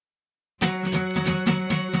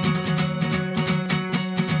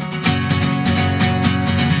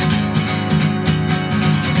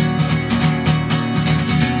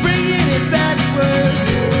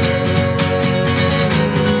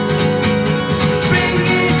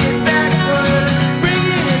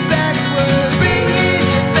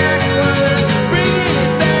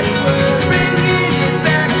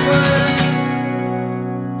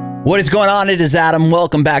What is going on? It is Adam.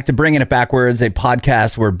 Welcome back to Bringing It Backwards, a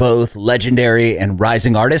podcast where both legendary and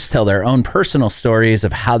rising artists tell their own personal stories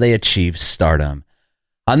of how they achieved stardom.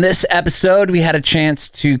 On this episode, we had a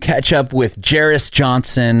chance to catch up with Jeris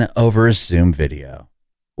Johnson over Zoom video.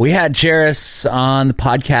 We had Jeris on the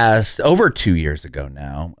podcast over 2 years ago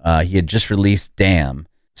now. He had just released Damn.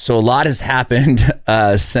 So a lot has happened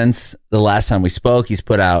since the last time we spoke. He's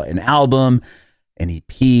put out an album, an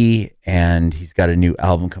EP, and he's got a new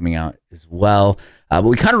album coming out as well. But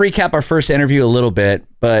we kind of recap our first interview a little bit,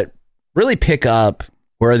 but really pick up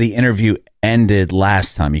where the interview ended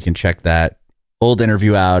last time. You can check that old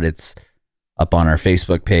interview out. It's up on our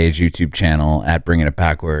Facebook page, YouTube channel, at Bringing It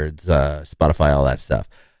Backwards, Spotify, all that stuff.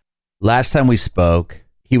 Last time we spoke,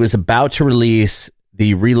 he was about to release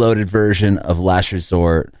the reloaded version of Last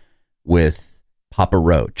Resort with Papa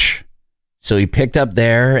Roach. So he picked up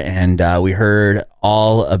there, and we heard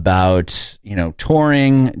all about,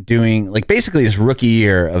 touring, doing like basically his rookie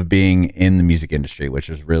year of being in the music industry, which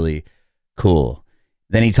was really cool.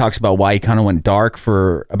 Then he talks about why he kind of went dark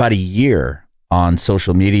for about a year on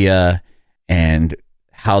social media and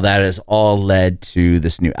how that has all led to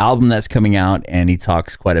this new album that's coming out. And he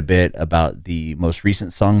talks quite a bit about the most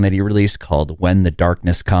recent song that he released called When the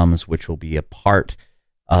Darkness Comes, which will be a part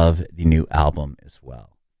of the new album as well.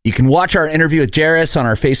 You can watch our interview with Jeris on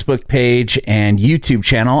our Facebook page and YouTube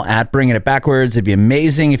channel at Bringing It Backwards. It'd be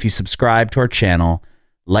amazing if you subscribe to our channel,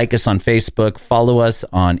 like us on Facebook, follow us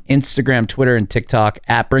on Instagram, Twitter, and TikTok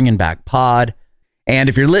at Bringing Back Pod. And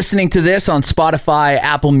if you're listening to this on Spotify,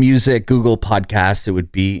 Apple Music, Google Podcasts, it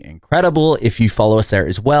would be incredible if you follow us there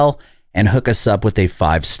as well and hook us up with a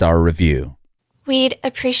 5-star review. We'd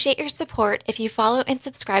appreciate your support if you follow and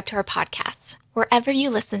subscribe to our podcast, wherever you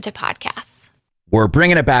listen to podcasts. We're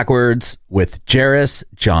Bringing It Backwards with Jeris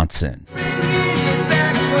Johnson.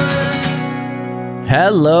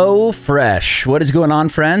 Hello, Fresh. What is going on,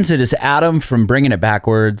 friends? It is Adam from Bringing It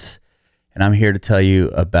Backwards, and I'm here to tell you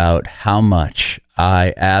about how much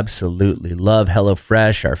I absolutely love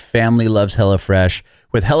HelloFresh. Our family loves HelloFresh.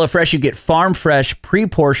 With HelloFresh, you get farm-fresh,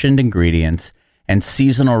 pre-portioned ingredients and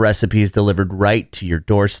seasonal recipes delivered right to your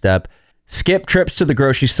doorstep. Skip trips to the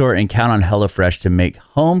grocery store and count on HelloFresh to make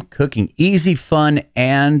home cooking easy, fun,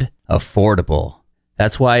 and affordable.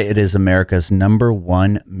 That's why it is America's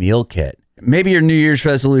 #1 meal kit. Maybe your New Year's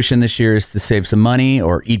resolution this year is to save some money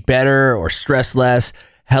or eat better or stress less.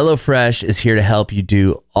 HelloFresh is here to help you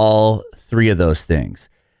do all three of those things.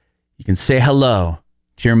 You can say hello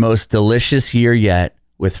to your most delicious year yet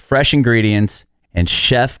with fresh ingredients and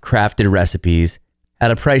chef-crafted recipes at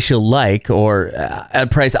a price you'll like, or at a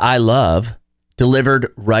price I love,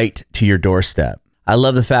 delivered right to your doorstep. I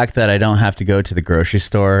love the fact that I don't have to go to the grocery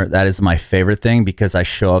store. That is my favorite thing, because I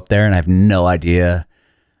show up there and I have no idea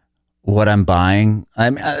what I'm buying.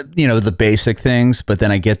 I'm, the basic things, but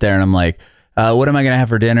then I get there and I'm like, what am I going to have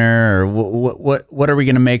for dinner? Or what are we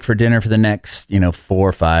going to make for dinner for the next, 4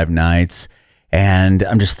 or 5 nights? And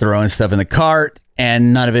I'm just throwing stuff in the cart,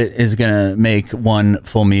 and none of it is going to make one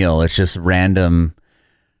full meal. It's just random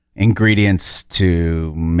ingredients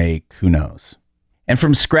to make who knows. And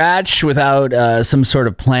from scratch, without some sort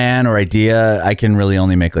of plan or idea, I can really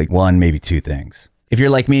only make like 1, maybe 2 things. If you're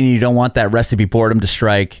like me and you don't want that recipe boredom to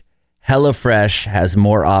strike, HelloFresh has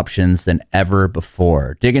more options than ever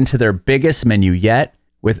before. Dig into their biggest menu yet,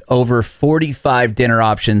 with over 45 dinner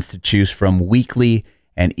options to choose from weekly,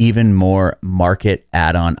 and even more market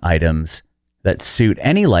add-on items that suit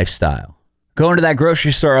any lifestyle. Going to that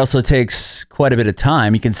grocery store also takes quite a bit of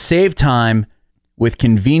time. You can save time with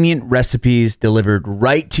convenient recipes delivered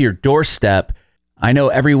right to your doorstep. I know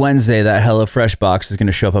every Wednesday that HelloFresh box is going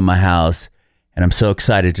to show up at my house, and I'm so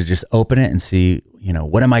excited to just open it and see,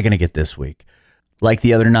 what am I going to get this week? Like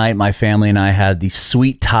the other night, my family and I had the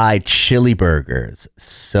sweet Thai chili burgers.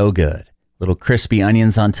 So good. Little crispy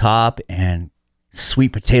onions on top and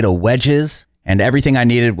sweet potato wedges. And everything I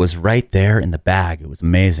needed was right there in the bag. It was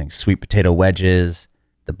amazing. Sweet potato wedges,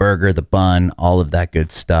 the burger, the bun, all of that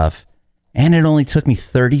good stuff. And it only took me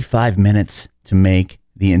 35 minutes to make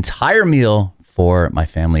the entire meal for my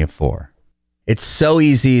family of 4. It's so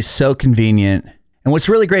easy, so convenient. And what's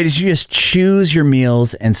really great is you just choose your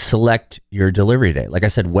meals and select your delivery date. Like I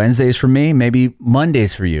said, Wednesdays for me, maybe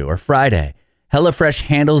Mondays for you, or Friday. HelloFresh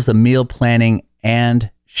handles the meal planning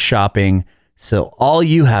and shopping. So all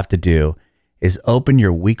you have to do is open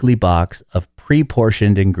your weekly box of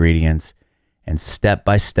pre-portioned ingredients and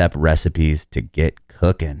step-by-step recipes to get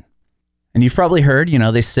cooking. And you've probably heard,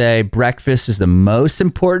 they say breakfast is the most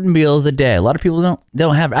important meal of the day. A lot of people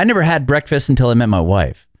don't have. I never had breakfast until I met my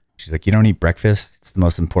wife. She's like, you don't eat breakfast? It's the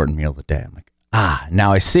most important meal of the day. I'm like,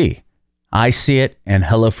 now I see. I see it, and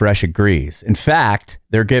HelloFresh agrees. In fact,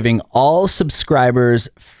 they're giving all subscribers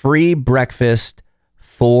free breakfast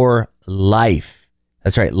for life.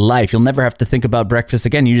 That's right, life. You'll never have to think about breakfast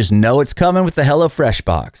again. You just know it's coming with the HelloFresh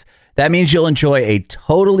box. That means you'll enjoy a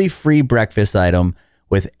totally free breakfast item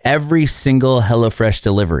with every single HelloFresh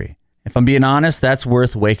delivery. If I'm being honest, that's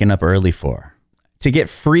worth waking up early for. To get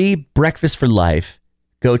free breakfast for life,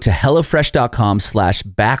 go to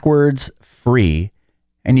HelloFresh.com/backwardsfree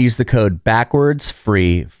and use the code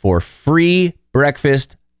backwardsfree for free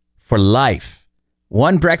breakfast for life.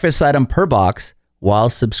 One breakfast item per box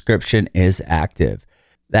while subscription is active.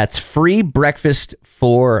 That's free breakfast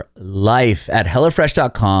for life at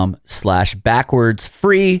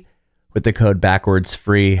HelloFresh.com/backwardsfree with the code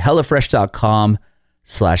backwardsfree.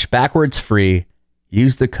 HelloFresh.com/backwardsfree.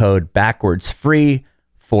 Use the code backwardsfree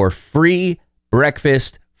for free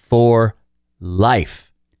breakfast for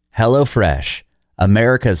life. HelloFresh,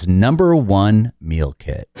 America's #1 meal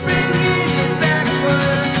kit.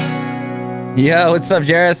 Yo, what's up,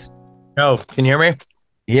 Jeris? Oh, can you hear me?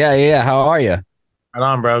 Yeah. How are you? Right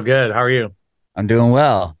on, bro. Good. How are you? I'm doing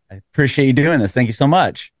well. I appreciate you doing this. Thank you so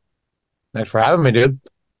much. Thanks for having me, dude.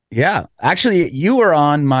 Yeah. Actually, you were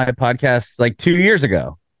on my podcast like 2 years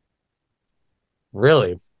ago.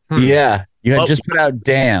 Really? Yeah. You had just put out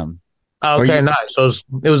Damn. Okay, nice. So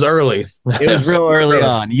it was early. It was real early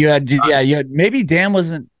on. You had maybe Damn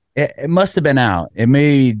wasn't, it must have been out. It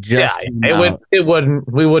may just came out. We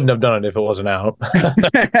wouldn't have done it if it wasn't out.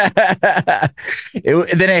 Then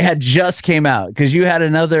it had just came out because you had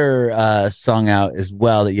another song out as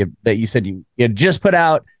well that you said you had just put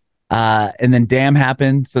out, and then Damn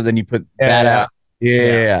happened, so then you put that out.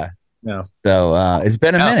 Yeah. So it's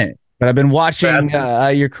been a minute, but I've been watching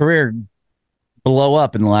your career blow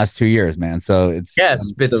up in the last 2 years, man. So it's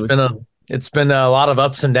been a lot of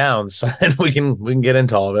ups and downs, and we can get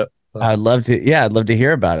into all of it. So. I'd love to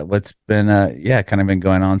hear about it. What's been kind of been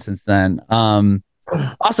going on since then.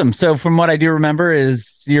 Awesome. So from what I do remember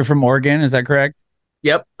is you're from Oregon, is that correct?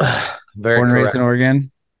 Yep. Very born and correct. raised in Oregon.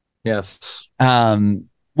 Yes.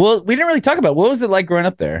 Well, we didn't really talk about what was it like growing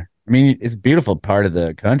up there. I mean, it's a beautiful part of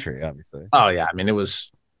the country, obviously. Oh yeah. I mean, it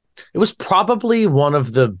was probably one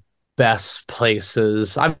of the best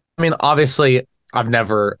places. I mean, obviously I've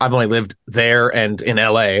only lived there and in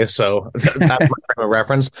LA, so that's my frame of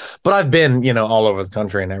reference, but I've been, all over the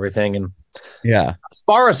country and everything. And yeah, as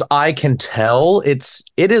far as I can tell, it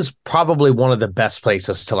is probably one of the best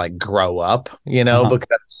places to like grow up,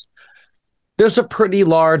 because there's a pretty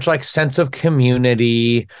large like sense of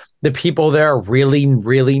community. The people there are really,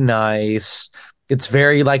 really nice. It's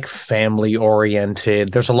very like family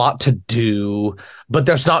oriented. There's a lot to do, but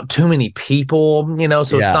there's not too many people, so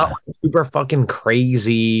it's not like super fucking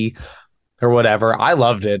crazy or whatever. I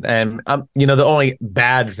loved it. And, the only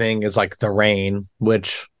bad thing is like the rain,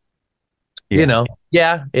 which, it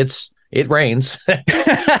rains. But,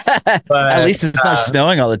 at least it's not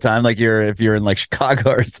snowing all the time. Like if you're in like Chicago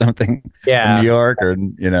or something, or New York or,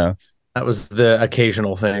 that was the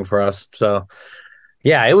occasional thing for us. So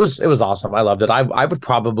yeah, it was awesome. I loved it. I would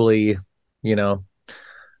probably,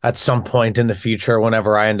 at some point in the future,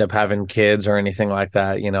 whenever I end up having kids or anything like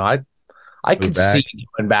that, I could see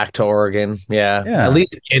going back to Oregon. Yeah. At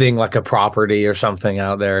least getting like a property or something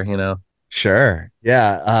out there, Sure.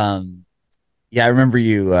 Yeah. I remember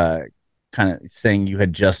you kind of saying you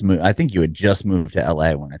had just moved. I think you had just moved to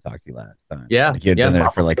LA when I talked to you last time. Yeah. Like you had been there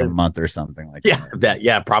for like a month or something like that.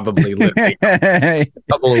 Yeah, probably literally a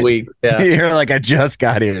couple of weeks. Yeah. You're like, I just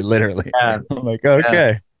got here, literally. Yeah. I'm like,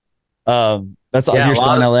 okay. That's all. You're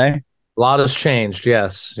still in LA? A lot has changed.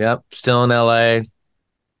 Yes. Yep. Still in LA.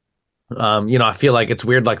 I feel like it's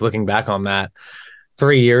weird, like looking back on that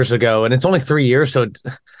 3 years ago, and it's only 3 years. So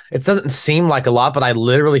it doesn't seem like a lot, but I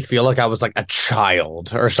literally feel like I was like a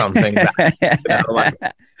child or something.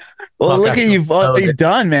 Well, look at you've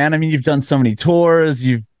done, man. I mean, you've done so many tours.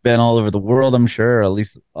 You've been all over the world, I'm sure, or at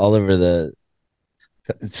least all over the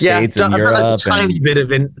States and Europe. Tiny bit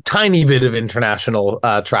of international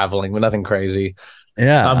traveling, but nothing crazy.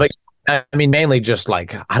 Yeah. But I mean, mainly just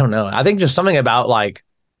like, I don't know. I think just something about like,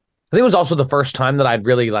 I think it was also the first time that I'd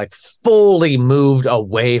really like fully moved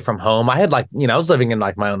away from home. I had like, I was living in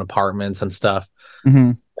like my own apartments and stuff,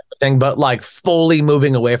 but like fully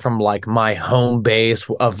moving away from like my home base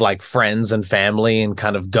of like friends and family and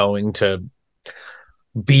kind of going to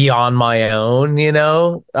be on my own,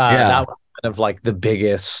 that was kind of like the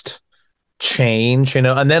biggest change,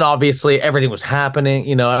 and then obviously everything was happening,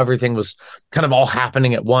 everything was kind of all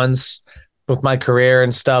happening at once with my career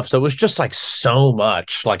and stuff. So it was just like so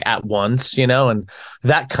much like at once, and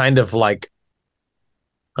that kind of like,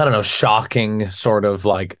 I don't know, shocking sort of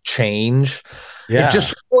like change. Yeah. It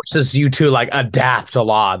just forces you to like adapt a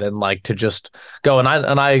lot and like to just go.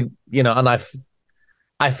 I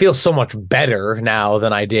feel so much better now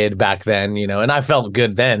than I did back then, and I felt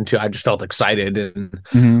good then too. I just felt excited and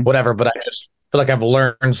Mhm. whatever, but I just feel like I've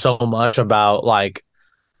learned so much about like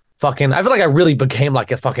I feel like I really became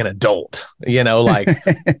like a fucking adult, like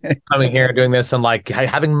coming here and doing this and like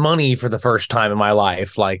having money for the first time in my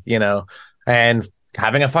life, like, and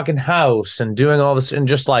having a fucking house and doing all this and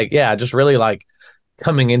just like, yeah, just really like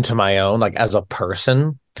coming into my own, like as a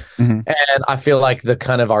person. Mhm. And I feel like the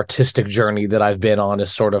kind of artistic journey that I've been on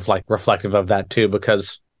is sort of like reflective of that too,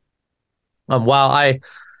 because while I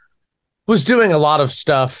was doing a lot of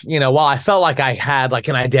stuff, while I felt like I had like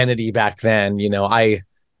an identity back then,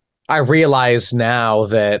 I realize now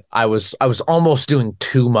that I was almost doing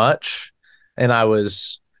too much, and I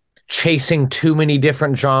was chasing too many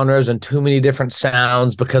different genres and too many different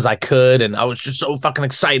sounds because I could, and I was just so fucking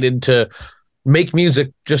excited to make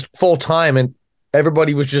music just full time, and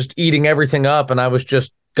everybody was just eating everything up, and I was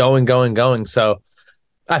just going. So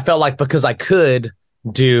I felt like because I could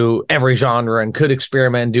do every genre and could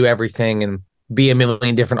experiment and do everything and be a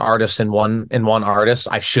million different artists in one artist,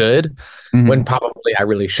 I should, when probably I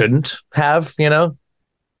really shouldn't have,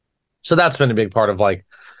 So that's been a big part of like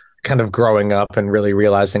kind of growing up and really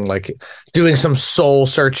realizing, like doing some soul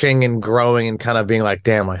searching and growing and kind of being like,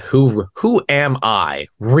 damn, like who am I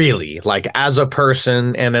really, like as a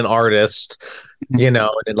person and an artist,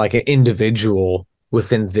 and like an individual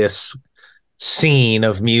within this scene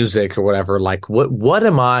of music or whatever. Like what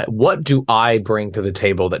am I, what do I bring to the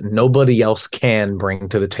table that nobody else can bring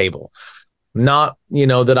to the table? Not,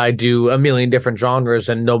 that I do a million different genres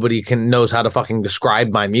and nobody knows how to fucking describe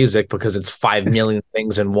my music because it's 5 million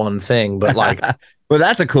things in one thing. But like, well,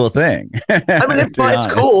 that's a cool thing. I mean,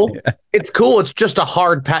 it's cool. Yeah. It's cool. It's just a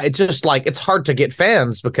hard it's just like, it's hard to get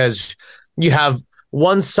fans because you have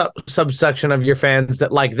one subsection of your fans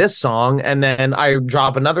that like this song, and then I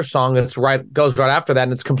drop another song that's goes right after that,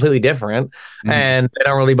 and it's completely different, and they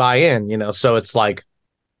don't really buy in, so it's like,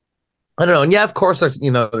 I don't know. And yeah, of course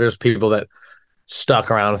there's people that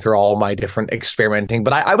stuck around through all my different experimenting,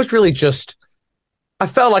 but I was really just, I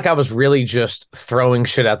felt like I was really just throwing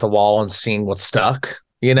shit at the wall and seeing what stuck,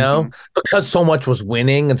 because so much was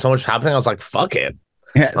winning and so much happening. I was like, fuck it.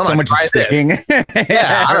 Yeah, so much is sticking.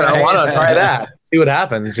 Yeah, I don't know. Why not try that? See what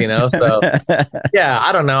happens, So yeah,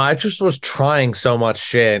 I don't know. I just was trying so much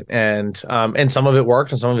shit, and some of it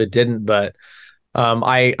worked and some of it didn't. But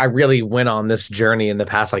I really went on this journey in the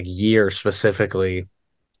past like year specifically.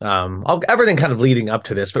 Everything kind of leading up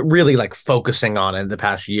to this, but really like focusing on it in the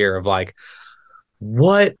past year of like,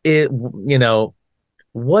 what is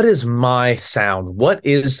my sound? What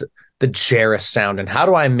is the Jeris sound, and how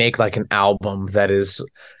do I make like an album that's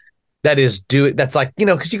like,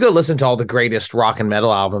 because you go listen to all the greatest rock and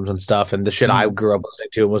metal albums and stuff, and the shit I grew up listening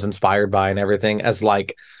to and was inspired by and everything, as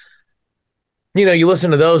like, you listen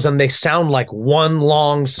to those and they sound like one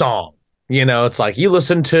long song. It's like you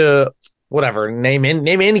listen to whatever, name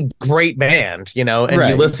any great band, and right.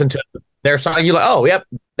 You listen to their song, you're like, oh yep,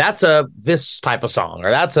 that's this type of song, or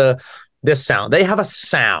that's this sound. They have a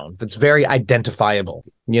sound that's very identifiable,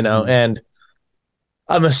 and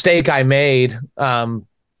a mistake I made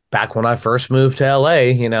back when I first moved to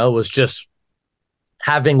LA, was just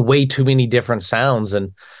having way too many different sounds,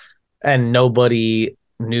 and nobody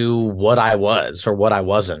knew what I was or what I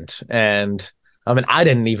wasn't. And I mean, I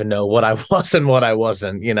didn't even know what I was and what I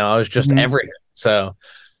wasn't, I was just everything. So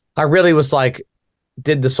I really was like,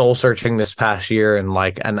 did the soul searching this past year,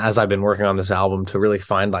 and as I've been working on this album to really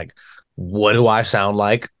find like, what do I sound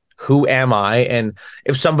like? Who am I? And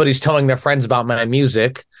if somebody's telling their friends about my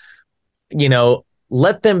music,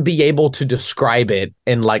 let them be able to describe it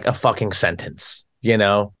in like a fucking sentence,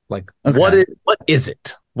 like, okay. What is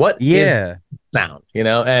it? What is sound,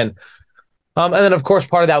 and then of course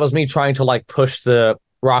part of that was me trying to like push the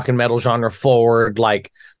rock and metal genre forward,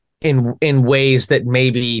 like in ways that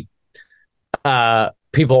maybe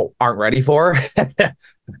people aren't ready for.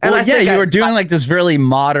 And you were doing like this really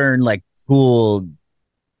modern, like cool,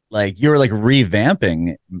 like you were like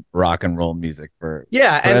revamping rock and roll music for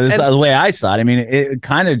the way I saw it. I mean, it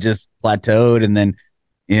kind of just plateaued, and then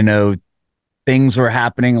things were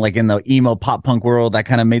happening like in the emo pop punk world that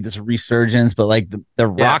kind of made this resurgence, but like the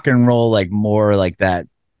rock and roll, like more like that,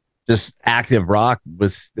 just active rock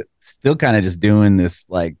was still kind of just doing this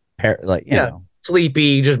like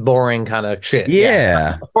sleepy, just boring kind of shit.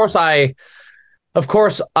 Yeah. Of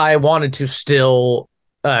course I wanted to still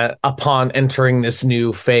upon entering this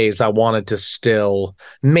new phase, I wanted to still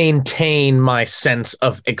maintain my sense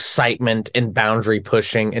of excitement and boundary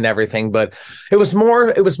pushing and everything. But it was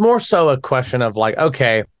more so a question of like,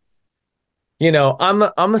 okay, I'm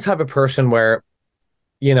the type of person where,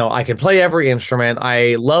 I can play every instrument.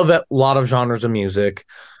 I love a lot of genres of music.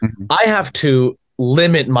 Mhm. I have to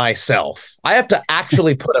limit myself. I have to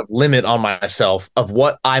actually put a limit on myself of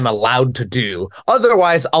what I'm allowed to do.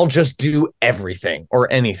 Otherwise, I'll just do everything or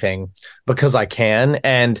anything because I can.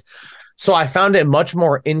 And so I found it much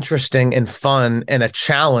more interesting and fun and a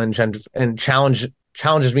challenge and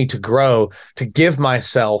challenges me to grow, to give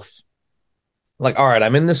myself like, all right,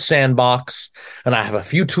 I'm in this sandbox and I have a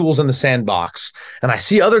few tools in the sandbox and I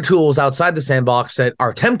see other tools outside the sandbox that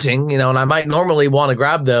are tempting, and I might normally want to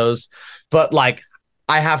grab those, but like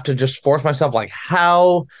I have to just force myself, like,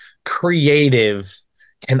 how creative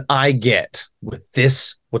can I get with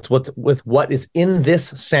this, with what is in this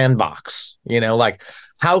sandbox? Like,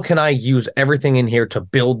 how can I use everything in here to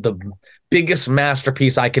build the biggest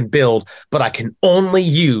masterpiece I can build, but I can only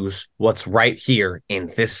use what's right here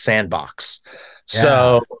in this sandbox. Yeah.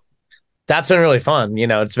 So that's been really fun.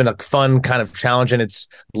 It's been a fun kind of challenge, and it's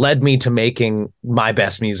led me to making my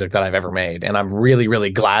best music that I've ever made. And I'm really,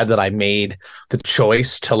 really glad that I made the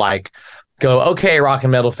choice to like go, okay, rock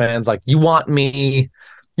and metal fans, like you want me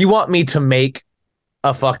to make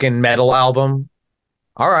a fucking metal album.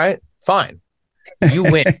 All right, fine. You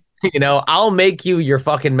win. I'll make you your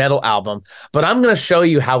fucking metal album, but I'm going to show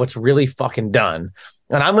you how it's really fucking done.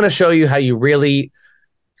 And I'm going to show you how you really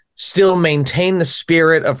still maintain the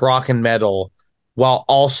spirit of rock and metal while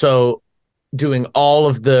also doing all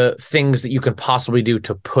of the things that you can possibly do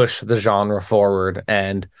to push the genre forward.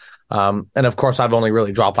 And of course, I've only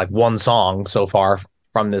really dropped like one song so far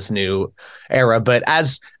from this new era. But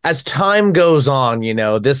as time goes on,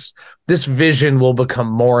 this vision will become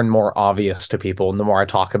more and more obvious to people. And the more I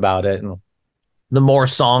talk about it and the more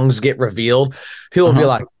songs get revealed, people will be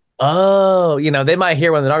like, oh, they might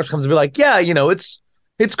hear when the artist comes and be like, yeah,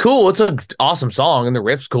 it's cool. It's an awesome song and the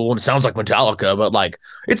riff's cool and it sounds like Metallica, but like,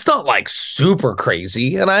 it's not like super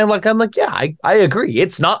crazy. And I'm like, yeah, I agree.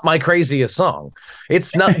 It's not my craziest song.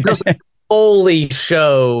 It's not doesn't fully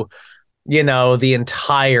show the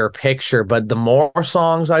entire picture, but the more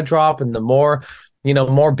songs I drop and the more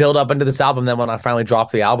build up into this album, then when I finally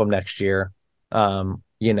drop the album next year, people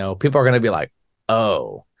are going to be like,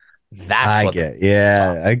 oh, that's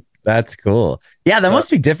what that's cool. Yeah, that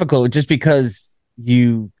must be difficult just because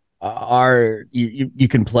you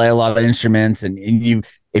can play a lot of instruments and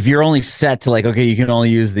if you're only set to like, okay, you can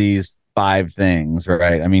only use these 5 things,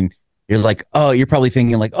 right? I mean, you're like, oh, you're probably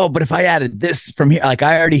thinking like, oh, but if I added this from here, like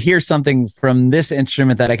I already hear something from this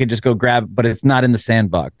instrument that I could just go grab, but it's not in the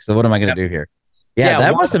sandbox. So what am I going to do here? Yeah,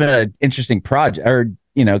 that must have been an interesting project or,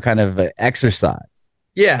 kind of an exercise.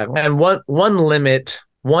 Yeah. And one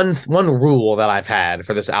rule that I've had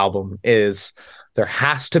for this album is there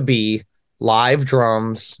has to be live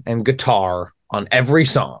drums and guitar on every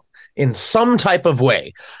song in some type of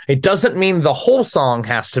way. It doesn't mean the whole song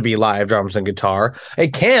has to be live drums and guitar.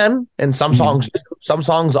 It can, and some songs do. Some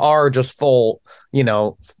songs are just fully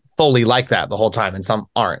like that the whole time, and some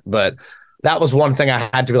aren't. But that was one thing I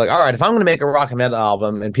had to be like, all right, if I'm going to make a rock and metal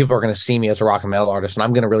album and people are going to see me as a rock and metal artist and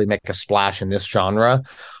I'm going to really make a splash in this genre,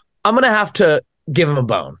 I'm going to have to give them a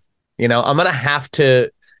bone. I'm going to have to,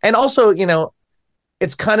 and also,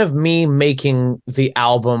 it's kind of me making the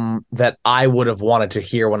album that I would have wanted to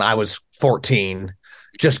hear when I was 14,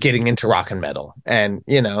 just getting into rock and metal. And,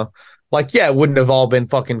 like, yeah, it wouldn't have all been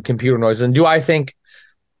fucking computer noise. And do I think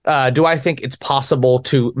it's possible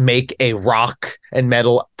to make a rock and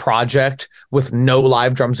metal project with no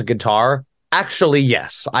live drums and guitar? Actually,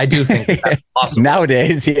 yes, I do think that's possible.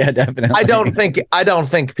 Nowadays. Yeah, definitely. I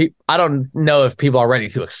don't know if people are ready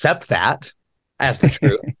to accept that as the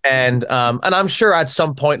truth. And I'm sure at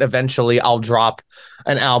some point eventually I'll drop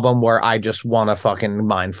an album where I just want to fucking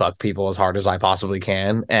mind fuck people as hard as I possibly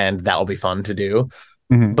can, and that will be fun to do.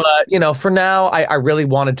 Mm-hmm. But for now, I really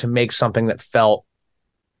wanted to make something that felt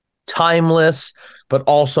timeless, but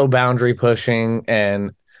also boundary pushing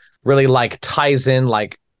and really like ties in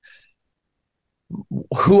like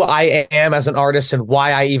who I am as an artist and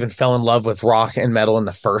why I even fell in love with rock and metal in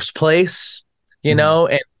the first place,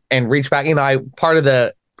 and reach back. I part of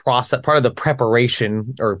the process, part of the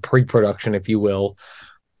preparation or pre-production, if you will,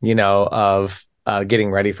 of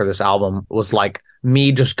getting ready for this album was like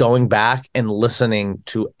me just going back and listening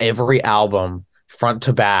to every album front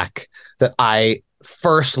to back that I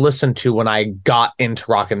first listened to when I got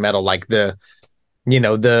into rock and metal, like the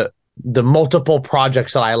the multiple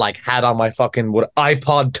projects that I like had on my fucking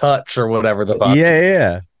iPod Touch or whatever the fuck.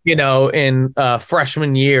 Yeah. In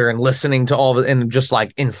freshman year, and listening to all the, and just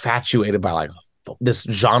like infatuated by like this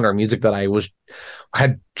genre of music that I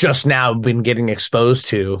had just now been getting exposed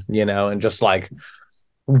to, and just like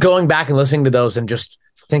going back and listening to those and just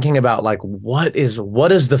thinking about like what is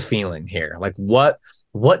the feeling here? Like what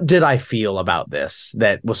did I feel about this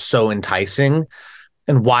that was so enticing,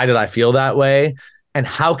 and why did I feel that way? And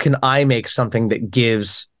how can I make something that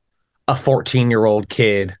gives a 14-year-old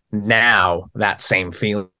kid now that same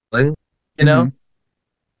feeling, Mm-hmm.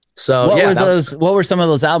 So what were some of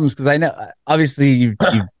those albums? Because I know obviously you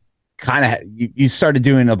kind of you started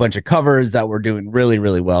doing a bunch of covers that were doing really,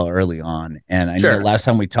 really well early on. And I know last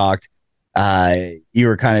time we talked, you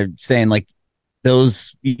were kind of saying like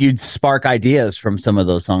you'd spark ideas from some of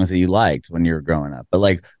those songs that you liked when you were growing up. But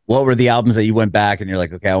like, what were the albums that you went back and you're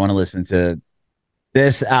like, okay, I want to listen to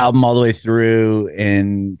this album all the way through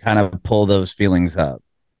and kind of pull those feelings up?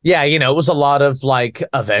 Yeah, it was a lot of like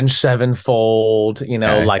Avenged Sevenfold,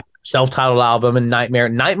 like self-titled album, and Nightmare.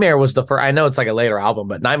 Nightmare was the first. I know it's like a later album,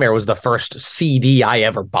 but Nightmare was the first CD I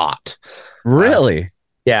ever bought. Really?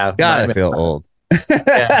 Yeah. God, I feel old.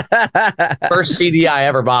 Yeah. First CD I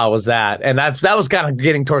ever bought was that, and that was kind of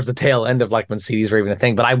getting towards the tail end of like when CDs were even a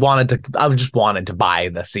thing. But I just wanted to buy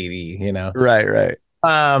the CD, Right.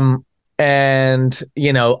 And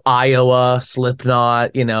Iowa,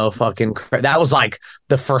 Slipknot, that was like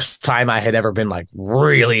the first time I had ever been like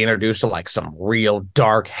really introduced to like some real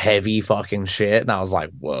dark, heavy fucking shit, and I was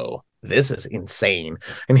like, whoa, this is insane.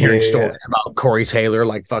 And hearing stories about Corey Taylor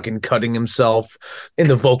like fucking cutting himself in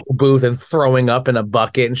the vocal booth and throwing up in a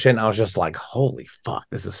bucket and shit, and I was just like, holy fuck,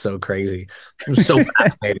 this is so crazy. It was so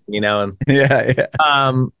fascinating, and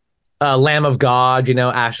Lamb of God,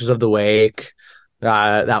 Ashes of the Wake.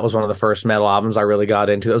 That was one of the first metal albums I really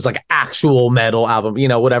got into. It was like actual metal album,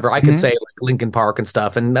 whatever. I could say like Linkin Park and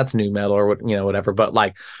stuff, and that's new metal or whatever. But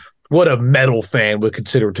like, what a metal fan would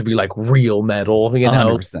consider to be like real metal,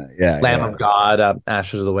 100%. Yeah, Lamb of God,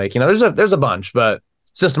 Ashes of the Wake. There's a bunch, but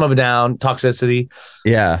System of a Down, Toxicity.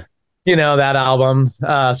 Yeah, that album.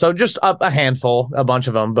 So just a handful, a bunch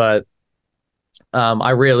of them, but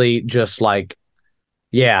I really just like,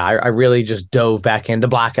 I really just dove back in. The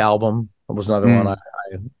Black Album was another one I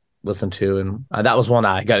listened to, and that was one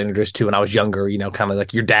I got introduced to when I was younger, kind of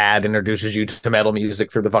like your dad introduces you to metal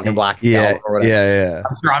music through the fucking Black Album or whatever. Yeah.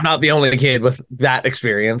 I'm sure I'm not the only kid with that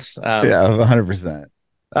experience. 100%.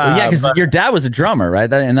 Because your dad was a drummer, right?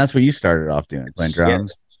 And that's what you started off doing, playing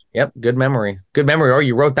drums. Yep, good memory. Or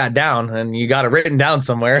you wrote that down and you got it written down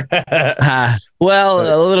somewhere. Well,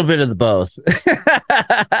 a little bit of the both.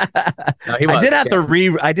 I did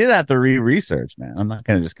have to research, man. I'm not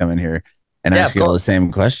gonna just come in here and ask you all the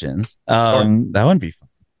same questions. That wouldn't be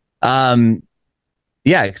fun.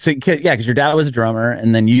 Because your dad was a drummer,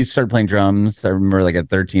 and then you started playing drums. I remember like at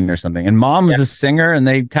 13 or something. And mom was a singer, and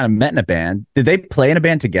they kind of met in a band. Did they play in a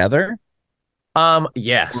band together?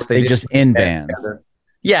 Yes, they just in bands. Together.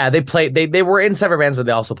 Yeah, they played. They were in separate bands, but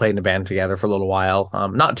they also played in a band together for a little while.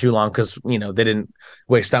 Not too long, because they didn't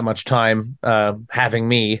waste that much time having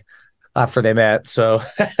me after they met. So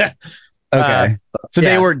okay,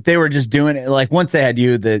 they were just doing it. Like once they had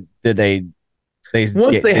you, once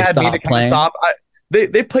they had me to playing? Stop.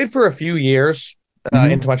 They played for a few years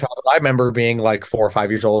into my childhood. I remember being like 4 or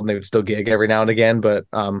 5 years old, and they would still gig every now and again. But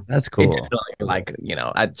that's cool. Like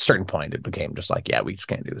at a certain point, it became just like, we just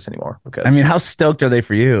can't do this anymore. Because how stoked are they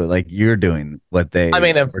for you? Like you're doing what they.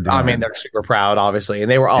 They're super proud, obviously, and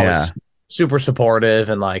they were always super supportive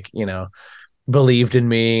and like believed in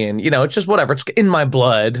me, and it's just whatever. It's in my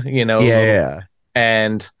blood,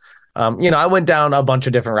 And I went down a bunch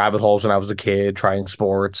of different rabbit holes when I was a kid, trying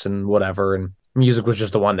sports and whatever, and music was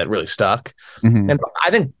just the one that really stuck. And I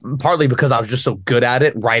think partly because I was just so good at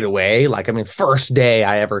it right away. Like, first day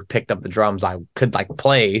I ever picked up the drums, I could like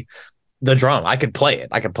play the drum. I could play it.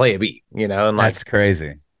 I could play a beat, and like, that's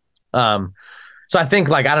crazy. So I think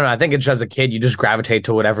like, I don't know. I think it's just as a kid, you just gravitate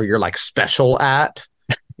to whatever you're like special at,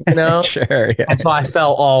 Sure. Yeah. And so I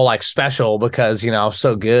felt all like special because, I was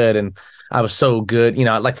so good, and I was so good,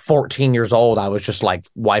 at like 14 years old, I was just like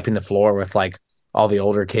wiping the floor with like all the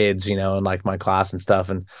older kids, in like my class and stuff.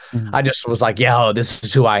 And I just was like, this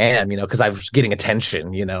is who I am, because I was getting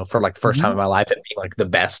attention, for like the first time in my life at being like the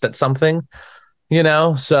best at something,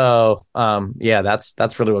 So,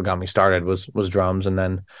 that's really what got me started was drums. And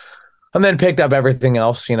then picked up everything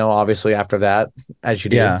else, obviously after that, as you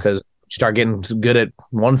do, because you start getting good at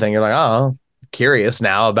one thing. You're like, oh, curious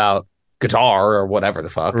now about guitar or whatever the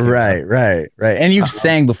fuck. Right. And you've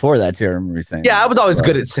sang before that too. I remember you saying. Yeah, I was always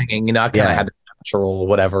good at singing. I kind of had the natural,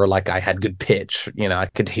 whatever. Like I had good pitch, I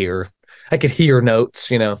could hear notes,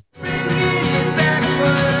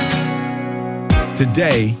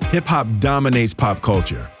 Today, hip hop dominates pop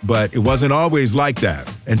culture, but it wasn't always like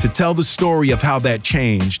that. And to tell the story of how that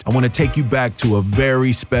changed, I want to take you back to a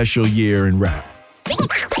very special year in rap.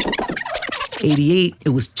 88, it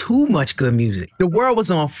was too much good music. The world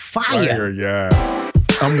was on fire. Yeah.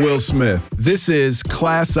 I'm Will Smith. This is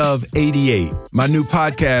Class of 88, my new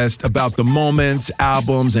podcast about the moments,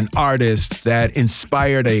 albums, and artists that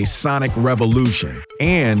inspired a sonic revolution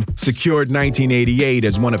and secured 1988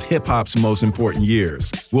 as one of hip-hop's most important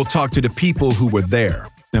years. We'll talk to the people who were there.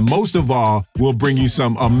 And most of all, we'll bring you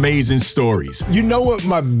some amazing stories. You know what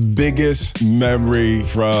my biggest memory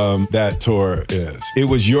from that tour is? It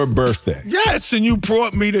was your birthday. Yes, and you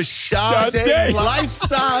brought me the Sade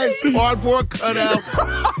life-size cardboard cutout.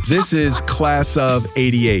 This is Class of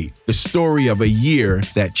 88, the story of a year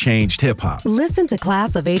that changed hip-hop. Listen to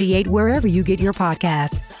Class of 88 wherever you get your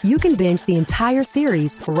podcasts. You can binge the entire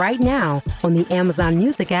series right now on the Amazon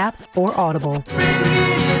Music app or Audible.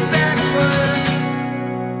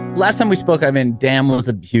 Last time we spoke, I mean, Damn was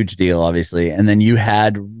a huge deal, obviously. And then you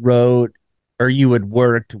had worked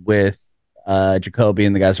with Jacoby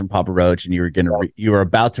and the guys from Papa Roach, and you were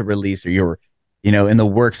about to release, or you were, in the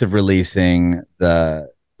works of releasing the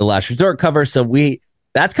Last Resort cover. So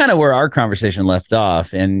that's kind of where our conversation left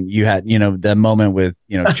off. And you had, the moment with,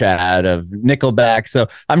 Chad of Nickelback. So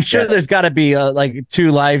I'm sure there's got to be like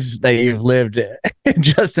two lives that you've lived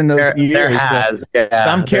just in those years. So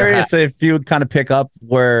I'm curious if you would kind of pick up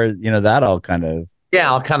where, that all kind of.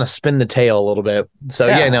 Yeah, I'll kind of spin the tale a little bit. So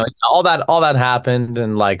all that happened,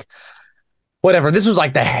 and like, whatever. This was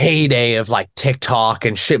like the heyday of like TikTok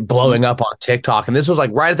and shit blowing up on TikTok. And this was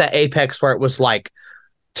like right at that apex where it was like,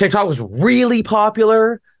 TikTok was really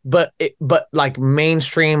popular, but like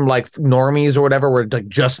mainstream, like normies or whatever were like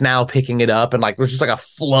just now picking it up, and like there's just like a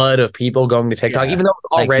flood of people going to TikTok, even though it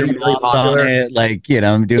was already really popular.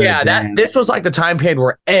 I'm doing this was like the time period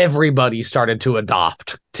where everybody started to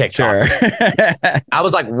adopt TikTok. Sure. I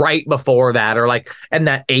was like right before that, or like in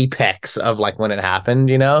that apex of like when it happened,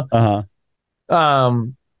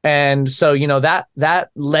 And so, that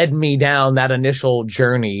led me down that initial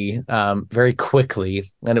journey very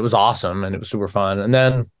quickly, and it was awesome, and it was super fun. And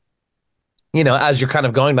then, as you're kind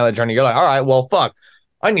of going down that journey, you're like, all right, well, fuck,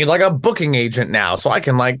 I need like a booking agent now, so I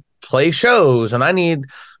can like play shows, and I need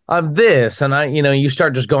this, and you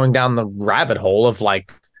start just going down the rabbit hole of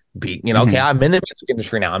like, okay, I'm in the music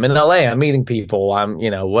industry now. I'm in LA. I'm meeting people. I'm,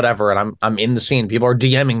 whatever, and I'm in the scene. People are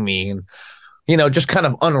DMing me, and just kind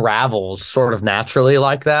of unravels sort of naturally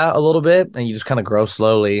like that a little bit, and you just kind of grow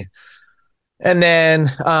slowly. And then,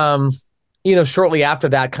 shortly after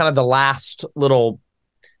that, kind of the last little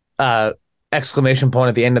exclamation point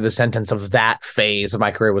at the end of the sentence of that phase of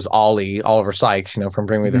my career was Oliver Sykes, from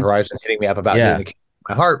Bring Me the Horizon, hitting me up about doing the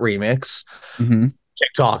My Heart remix,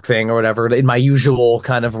 TikTok thing or whatever, in my usual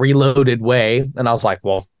kind of reloaded way. And I was like,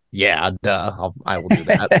 well, yeah, duh, I will do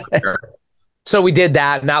that. For sure. So we did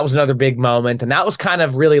that, and that was another big moment. And that was kind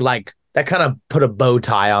of really like, that kind of put a bow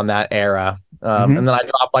tie on that era. And then I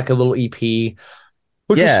dropped like a little EP,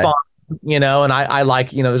 which was fun, and I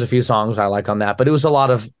like, there's a few songs I like on that, but it was a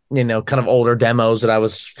lot of, kind of older demos that I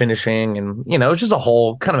was finishing, and, it was just a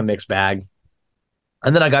whole kind of a mixed bag.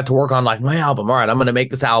 And then I got to work on like my album. All right, I'm going to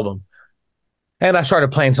make this album. And I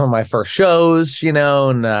started playing some of my first shows,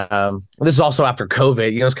 and this is also after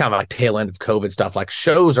COVID, it's kind of like tail end of COVID stuff. Like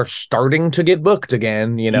shows are starting to get booked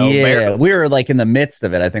again, Yeah, we were like in the midst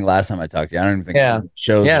of it. I think last time I talked to you, I don't even think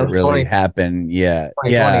shows really happen. Yeah.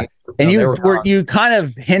 And you kind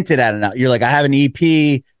of hinted at it now. You're like, I have an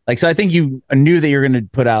EP. Like, so I think you knew that you're going to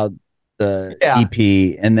put out the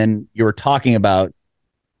EP, and then you were talking about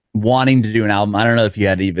wanting to do an album. I don't know if you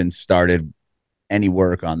had even started any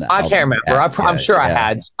work on that. I can't remember. I'm sure I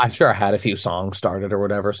had. I'm sure I had a few songs started or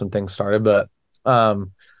whatever, some things started, but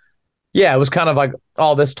it was kind of like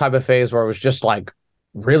all this type of phase where it was just like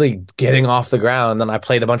really getting off the ground. And then I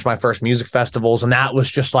played a bunch of my first music festivals, and that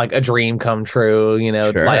was just like a dream come true.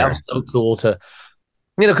 Like that was so cool to,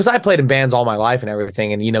 because I played in bands all my life and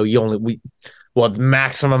everything, and the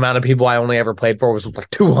maximum amount of people I only ever played for was like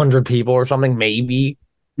 200 people or something, maybe.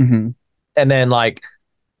 And then like.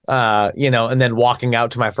 And then walking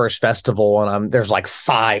out to my first festival, and there's like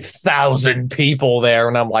 5,000 people there,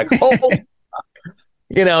 and I'm like, oh,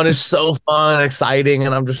 and it's so fun and exciting,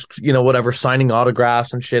 and I'm just, whatever, signing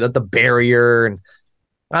autographs and shit at the barrier, and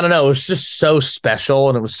I don't know, it was just so special,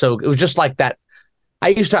 and it was just like that.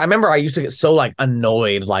 I remember I used to get so like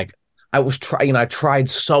annoyed, like I tried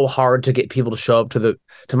so hard to get people to show up to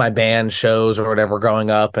my band shows or whatever growing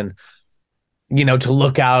up, and to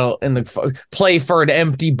look out in the play for an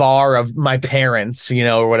empty bar of my parents,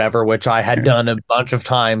 or whatever, which I had done a bunch of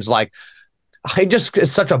times. Like,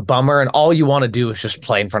 it's such a bummer. And all you want to do is just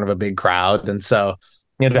play in front of a big crowd. And so,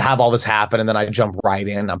 to have all this happen, and then I jump right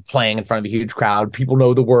in, I'm playing in front of a huge crowd. People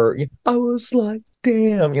know the word. I was like,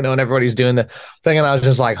 damn, and everybody's doing the thing. And I was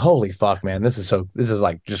just like, holy fuck, man, this is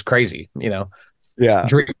like just crazy, Yeah.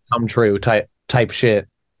 Dream come true type shit.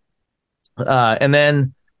 And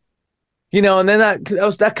then,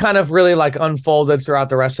 that kind of really like unfolded throughout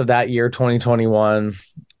the rest of that year, 2021.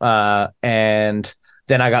 And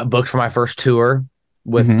then I got booked for my first tour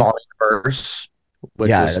with Falling Verse, which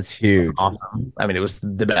was that's huge. awesome. I mean, it was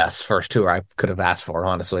the best first tour I could have asked for,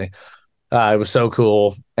 honestly. It was so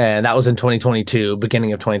cool. And that was in 2022,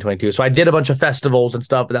 beginning of 2022. So I did a bunch of festivals and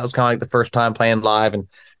stuff, but that was kind of like the first time playing live. And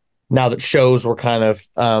now that shows were kind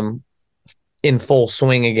of in full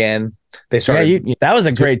swing again, they started. That was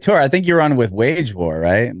a great tour. I think you were on with Wage War,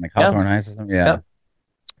 right? And like Hawthorne Heights or something. Yeah.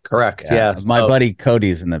 Correct. Yeah. My buddy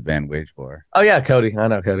Cody's in the band Wage War. Oh yeah, Cody. I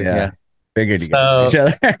know Cody. Yeah. Figured to get each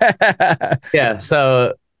other. Yeah.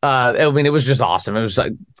 So it was just awesome. It was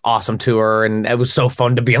like awesome tour, and it was so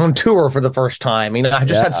fun to be on tour for the first time. I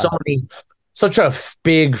just had such a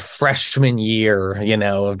big freshman year,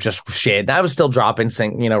 of just shit. I was still dropping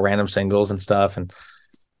random singles and stuff and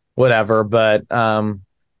whatever. But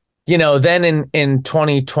then in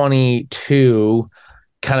 2022,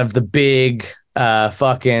 kind of the big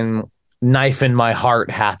fucking knife in my heart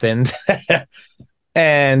happened.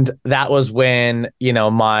 And that was when,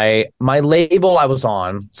 my label I was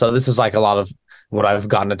on. So this is like a lot of what I've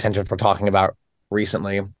gotten attention for talking about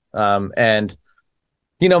recently. And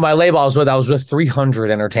my label I was with 300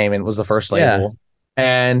 Entertainment was the first label.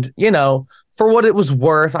 Yeah. And, for what it was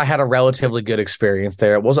worth, I had a relatively good experience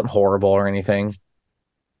there. It wasn't horrible or anything.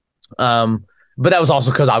 But that was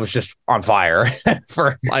also because I was just on fire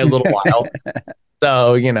for a little while.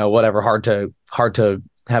 So, whatever, hard to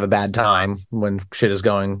have a bad time when shit is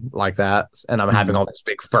going like that. And I'm having all these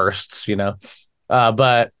big firsts,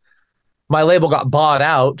 but my label got bought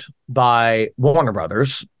out by Warner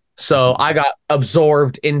Brothers. So I got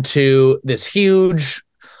absorbed into this huge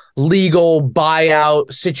legal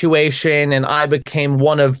buyout situation, and I became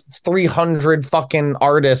one of 300 fucking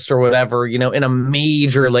artists or whatever, in a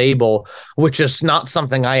major label, which is not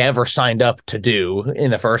something I ever signed up to do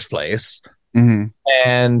in the first place. And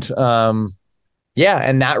and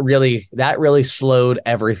that really slowed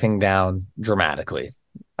everything down dramatically.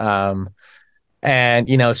 And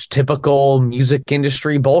it's typical music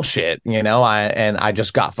industry bullshit, I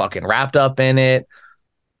just got fucking wrapped up in it.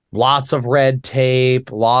 Lots of red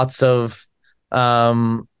tape, lots of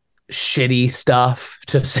shitty stuff,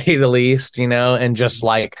 to say the least, and just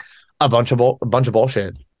like a bunch of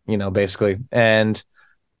bullshit, basically. And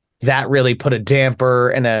that really put a damper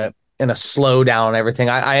and a slowdown on everything.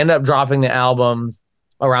 I ended up dropping the album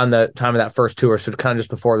around the time of that first tour, so kind of just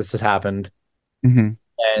before this had happened. And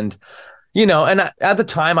and at the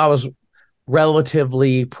time I was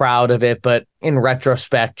relatively proud of it, but in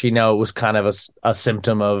retrospect, it was kind of a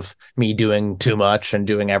symptom of me doing too much and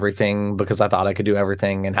doing everything because I thought I could do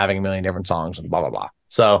everything and having a million different songs and blah blah blah.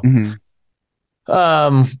 So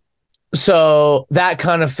so that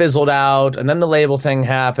kind of fizzled out, and then the label thing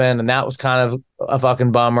happened, and that was kind of a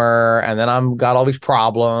fucking bummer. And then I'm got all these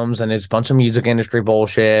problems, and it's a bunch of music industry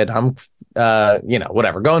bullshit. I'm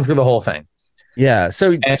whatever, going through the whole thing. Yeah.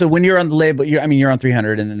 So when you're on the label, you're on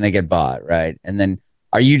 300, and then they get bought, right? And then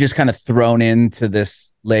are you just kind of thrown into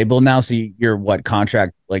this label now? So your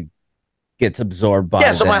contract like gets absorbed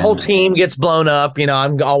by so my whole team gets blown up.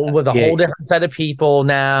 I'm all with a whole different set of people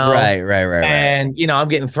now. Right. And I'm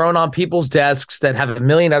getting thrown on people's desks that have a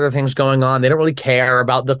million other things going on. They don't really care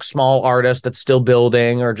about the small artist that's still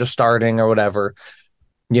building or just starting or whatever.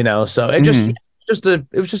 So it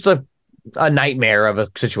was just a nightmare of a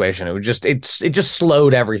situation. It just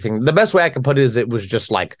slowed everything. The best way I can put it is it was just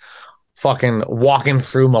like fucking walking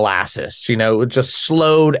through molasses. It just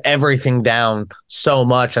slowed everything down so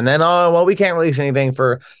much. And then we can't release anything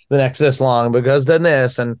for the next this long because then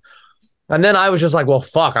this and then I was just like, well,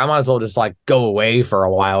 fuck, I might as well just like go away for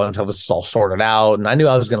a while until this is all sorted out. And I knew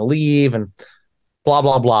I was going to leave and blah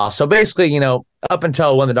blah blah. So basically, up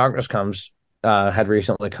until When the Darkness Comes had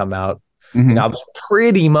recently come out, I was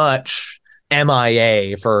pretty much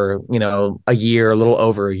MIA for a year, a little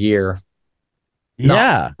over a year.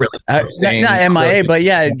 Not MIA, but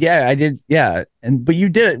I did. Yeah. But you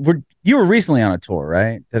did it. You were recently on a tour,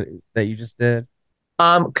 right? That you just did.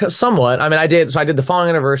 Somewhat. I mean, I did. So I did the Falling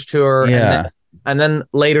Universe tour. Yeah. And then And then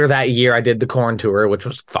later that year, I did the Corn tour, which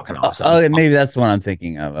was fucking awesome. Oh, maybe that's the one I'm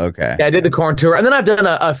thinking of. Okay. Yeah, I did the Corn tour, and then I've done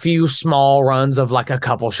a few small runs of like a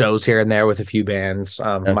couple shows here and there with a few bands,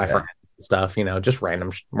 my friends and stuff. Just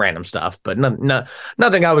random stuff, but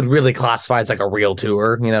nothing I would really classify as like a real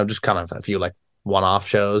tour. Just kind of a few like one-off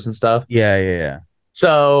shows and stuff. Yeah.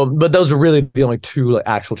 So, but those are really the only two like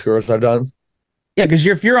actual tours I've done. Yeah, because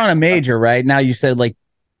if you're on a major right now, you said like,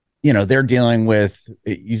 they're dealing with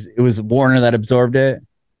it was Warner that absorbed it.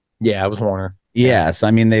 Yeah, it was Warner. Yes,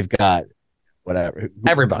 I mean they've got whatever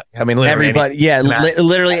everybody. I mean, everybody.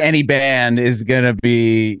 Literally any band is gonna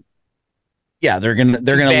be. Yeah, they're gonna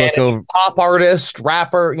look over pop artist,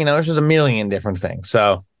 rapper. There's just a million different things.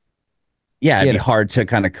 So yeah, it'd be hard to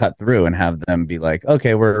kind of cut through and have them be like,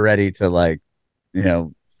 okay, we're ready to like,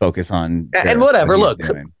 focus on and whatever.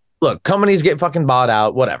 Look, companies get fucking bought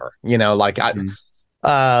out. Whatever.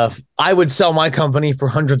 I would sell my company for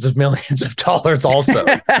hundreds of millions of dollars also.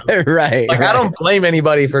 Right. I don't blame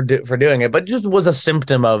anybody for doing it, but just was a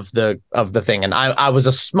symptom of the thing. And I was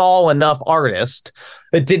a small enough artist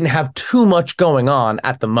that didn't have too much going on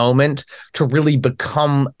at the moment to really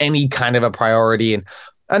become any kind of a priority.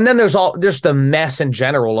 And then there's the mess in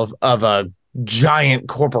general of a giant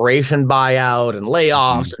corporation buyout and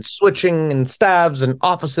layoffs and switching and stabs and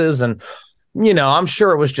offices and I'm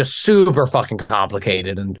sure it was just super fucking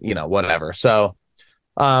complicated and whatever. So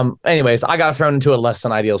anyways, I got thrown into a less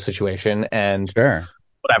than ideal situation and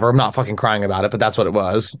whatever, I'm not fucking crying about it, but that's what it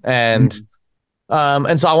was. And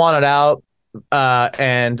and so I wanted out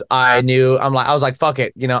and I was like fuck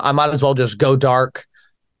it, I might as well just go dark.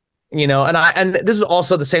 And this is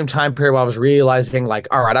also the same time period where I was realizing like,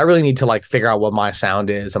 all right, I really need to like figure out what my sound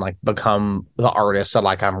is and like become the artist that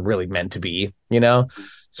like I'm really meant to be,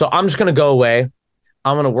 So I'm just going to go away.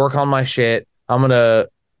 I'm going to work on my shit. I'm going to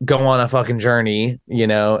go on a fucking journey,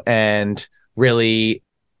 and really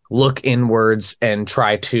look inwards and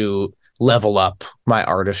try to level up my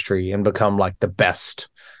artistry and become like the best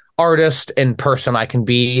artist and person I can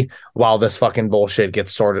be while this fucking bullshit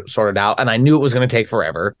gets sorted out. And I knew it was going to take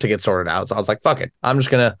forever to get sorted out. So I was like, fuck it. I'm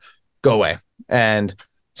just going to go away. And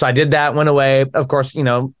so I did that, went away. Of course,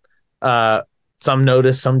 some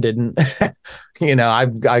noticed, some didn't.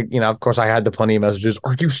 Of course I had the plenty of messages.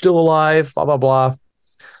 Are you still alive? Blah, blah, blah.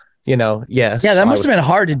 Yes. Yeah, that must have been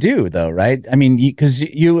hard to do though, right? I mean, because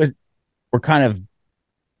you were kind of,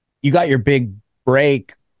 you got your big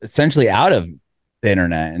break essentially out of the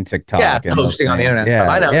internet and TikTok. Yeah, and posting on the internet. Yeah,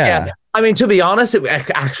 I know. Yeah. I mean, to be honest, it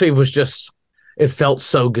actually was just, it felt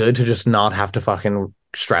so good to just not have to fucking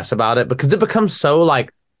stress about it because it becomes so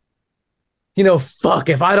like, fuck,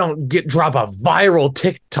 if I don't drop a viral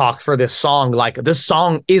TikTok for this song, like this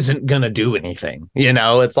song isn't going to do anything.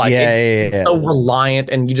 It's like, it's so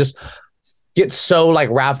reliant and you just get so like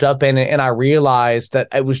wrapped up in it. And I realized that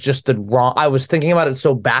it was just I was thinking about it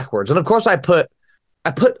so backwards. And of course I put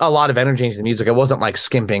a lot of energy into the music. I wasn't like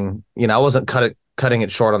skimping, I wasn't cutting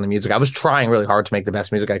it short on the music. I was trying really hard to make the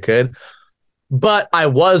best music I could. But I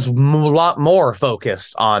was a lot more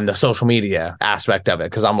focused on the social media aspect of it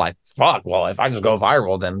because I'm like, fuck, well, if I just go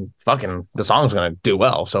viral, then fucking the song's going to do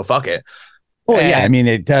well. So fuck it. Well, yeah, I mean,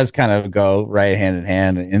 it does kind of go right hand in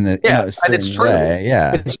hand in the and it's true. Way.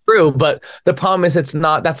 Yeah, it's true. But the problem is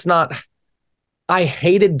I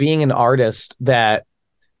hated being an artist that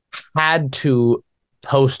had to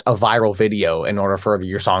post a viral video in order for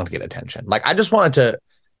your song to get attention. Like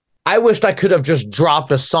I wished I could have just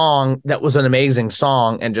dropped a song that was an amazing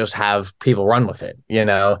song and just have people run with it,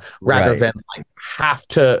 rather than like have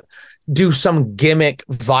to do some gimmick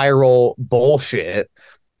viral bullshit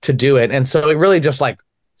to do it. And so it really just like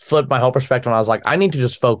flipped my whole perspective. And I was like, I need to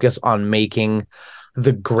just focus on making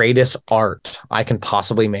the greatest art I can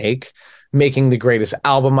possibly make, making the greatest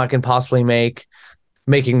album I can possibly make,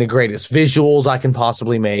 making the greatest visuals I can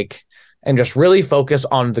possibly make, and just really focus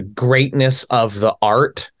on the greatness of the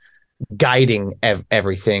art guiding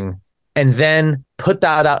everything, and then put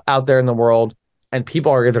that out there in the world, and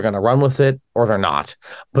people are either going to run with it or they're not.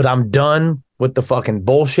 But I'm done with the fucking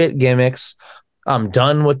bullshit gimmicks. I'm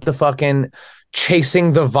done with the fucking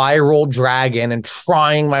chasing the viral dragon and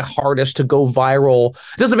trying my hardest to go viral.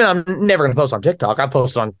 Doesn't mean I'm never going to post on TikTok. I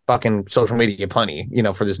posted on fucking social media plenty,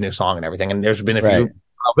 for this new song and everything. And there's been a few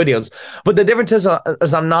videos, but the difference is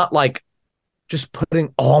I'm not like just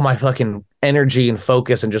putting all my fucking energy and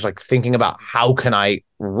focus and just like thinking about how can I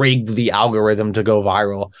rig the algorithm to go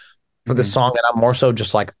viral for this song. And I'm more so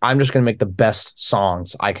just like, I'm just going to make the best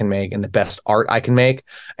songs I can make and the best art I can make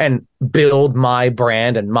and build my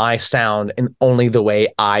brand and my sound in only the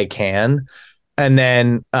way I can. And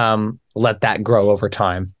then let that grow over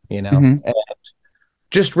time, And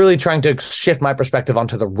just really trying to shift my perspective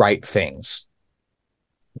onto the right things.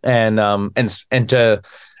 And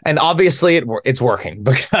obviously it's working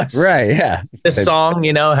because Right. Yeah. this song,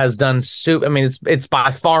 has done I mean, it's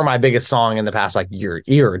by far my biggest song in the past like year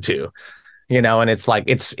or two, and it's like,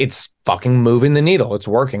 it's fucking moving the needle. It's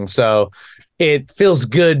working. So it feels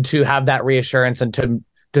good to have that reassurance and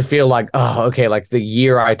to feel like, oh, okay, like the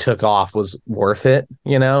year I took off was worth it,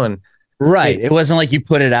 and right. It wasn't like you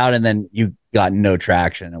put it out and then you got no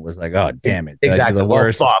traction. It was like, oh, damn it. Exactly. The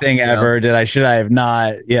worst thing ever. Should I have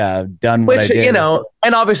not done what I did?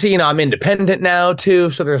 And obviously, I'm independent now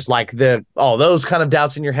too. So there's like all those kind of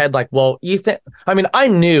doubts in your head. Like, well, I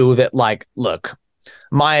knew that, like, look,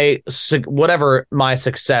 whatever my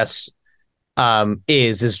success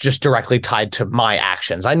is just directly tied to my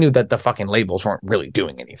actions. I knew that the fucking labels weren't really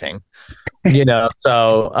doing anything,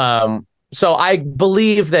 so I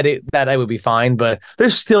believe that I would be fine, but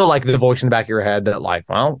there's still like the voice in the back of your head that, like,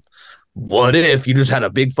 well, what if you just had a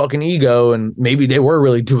big fucking ego and maybe they were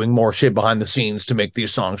really doing more shit behind the scenes to make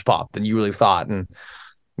these songs pop than you really thought? And,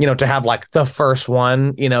 to have like the first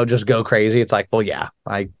one, just go crazy. It's like, well, yeah,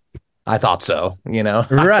 I thought so, Right.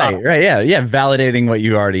 Yeah. Validating what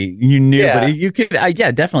you knew, but you could,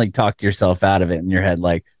 definitely talk to yourself out of it in your head.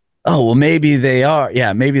 Like, oh, well, maybe they are.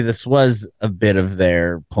 Yeah. Maybe this was a bit of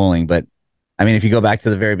their pulling, but I mean, if you go back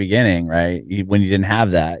to the very beginning, right, when you didn't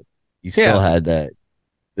have that, you still had that.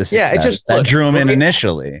 That drew them in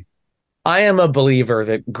initially. I am a believer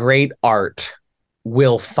that great art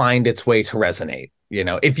will find its way to resonate.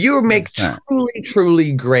 If you make truly,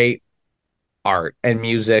 truly great art and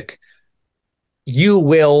music, you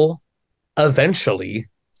will eventually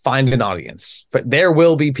find an audience. But there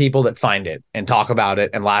will be people that find it and talk about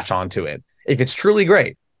it and latch onto it. If it's truly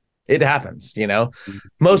great, it happens.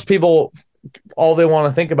 Most people, all they want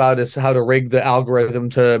to think about is how to rig the algorithm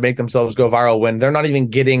to make themselves go viral when they're not even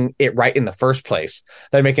getting it right in the first place.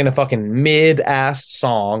 They're making a fucking mid-ass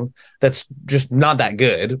song that's just not that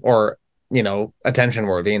good or, attention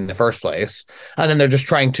worthy in the first place. And then they're just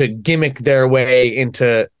trying to gimmick their way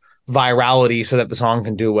into virality so that the song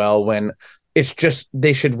can do well, when it's just,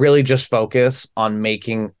 they should really just focus on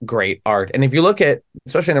making great art. And if you look at,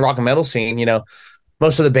 especially in the rock and metal scene,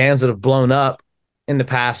 most of the bands that have blown up in the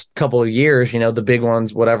past couple of years, the big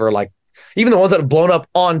ones, whatever, like even the ones that have blown up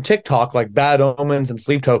on TikTok, like Bad Omens and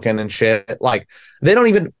Sleep Token and shit, like they don't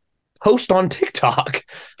even post on TikTok.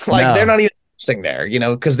 They're not even posting there,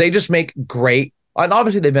 because they just make great. And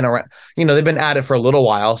obviously they've been around, they've been at it for a little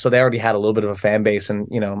while. So they already had a little bit of a fan base and,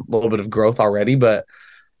 a little bit of growth already. But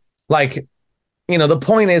like, the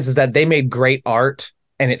point is that they made great art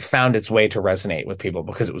and it found its way to resonate with people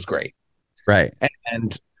because it was great. Right.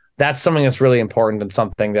 And that's something that's really important, and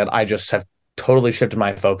something that I just have totally shifted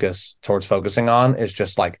my focus towards focusing on, is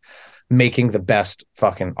just like making the best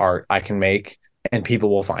fucking art I can make, and people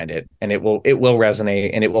will find it, and it will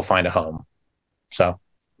resonate, and it will find a home. So,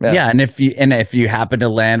 yeah. And if you happen to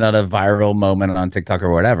land on a viral moment on TikTok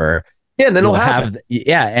or whatever, then you'll have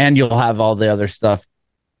and you'll have all the other stuff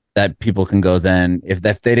that people can go then if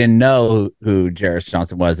they didn't know who Jeris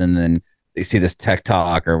Johnson was, and then they see this tech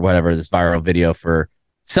talk or whatever, this viral video for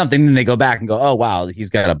something, then they go back and go, oh wow, he's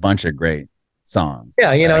got a bunch of great songs.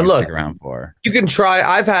 Yeah, look, stick around for. You can try.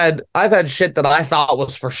 I've had shit that I thought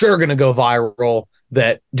was for sure going to go viral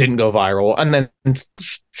that didn't go viral, and then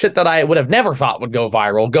shit that I would have never thought would go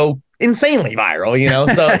viral go insanely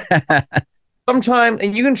viral. So sometimes,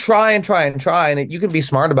 and you can try and try and try, and you can be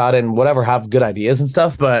smart about it and whatever, have good ideas and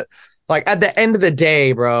stuff. But like at the end of the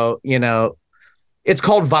day, bro, it's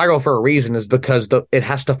called viral for a reason, is because it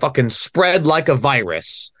has to fucking spread like a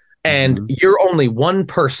virus, and you're only one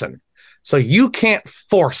person. So you can't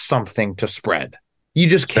force something to spread. You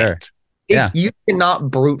just can't. Sure. You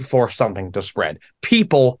cannot brute force something to spread.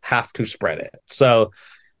 People have to spread it. So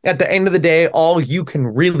at the end of the day, all you can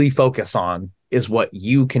really focus on is what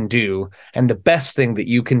you can do. And the best thing that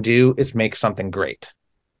you can do is make something great.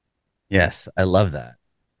 Yes, I love that.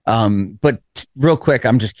 But real quick,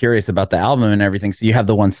 I'm just curious about the album and everything. So you have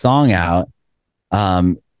the one song out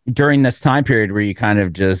during this time period where you kind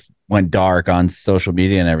of just went dark on social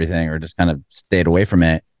media and everything, or just kind of stayed away from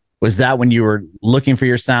it. Was that when you were looking for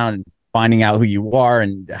your sound and finding out who you are,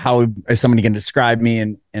 and how is somebody going to describe me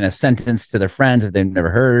in a sentence to their friends if they've never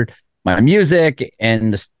heard my music,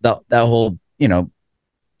 and that whole,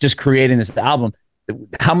 just creating this album?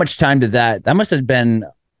 How much time did that must have been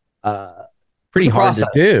pretty hard to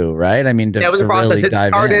do, right? I mean, it was a process.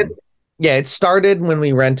 Really it started when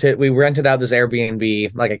we rented out this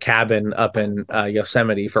Airbnb, like a cabin up in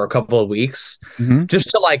Yosemite, for a couple of weeks, just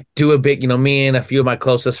to like do a big, me and a few of my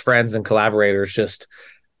closest friends and collaborators just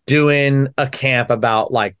doing a camp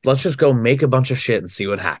about like, let's just go make a bunch of shit and see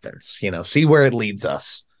what happens, see where it leads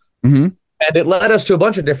us. Mm-hmm. And it led us to a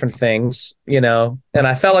bunch of different things, and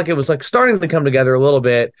I felt like it was like starting to come together a little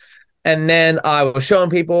bit. And then I was showing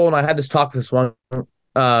people, and I had this talk with this one,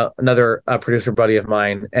 another producer buddy of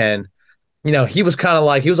mine. And, he was kind of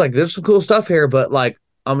like, there's some cool stuff here, but like,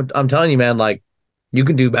 I'm telling you, man, like you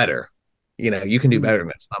can do better, you can do better than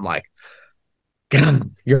this. I'm like, God,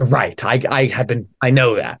 you're right. I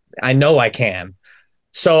know that. I know I can.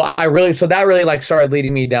 So that really like started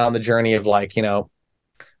leading me down the journey of like,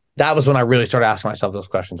 that was when I really started asking myself those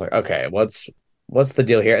questions. Like, okay, what's the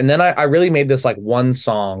deal here? And then I really made this like one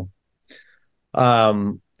song.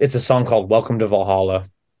 It's a song called Welcome to Valhalla.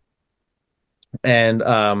 And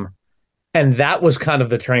that was kind of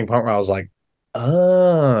the turning point where I was like,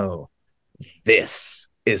 oh, this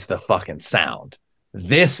is the fucking sound.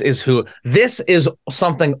 This is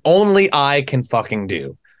something only I can fucking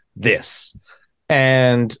do. This.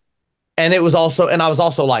 And it was also, and I was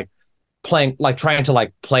also like trying to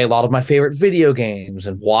like play a lot of my favorite video games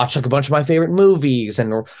and watch like a bunch of my favorite movies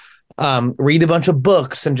and read a bunch of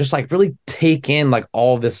books and just like really take in like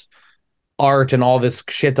all this art and all this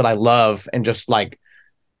shit that I love and just like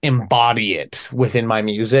embody it within my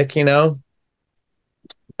music, and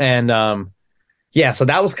yeah, so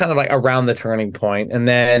that was kind of like around the turning point. And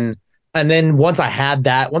then once I had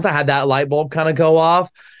that light bulb kind of go off,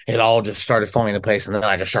 it all just started falling into place. And then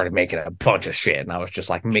I just started making a bunch of shit. And I was just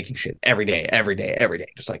like making shit every day,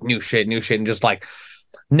 just like new shit. And just like,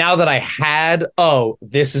 now that I had,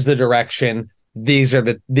 this is the direction, these are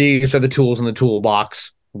the tools in the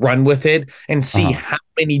toolbox, run with it and see how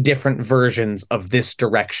many different versions of this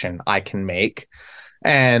direction I can make.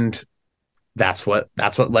 And that's what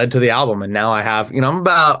led to the album. And now I have, I'm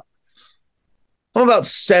about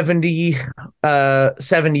 70 to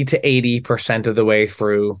 80% of the way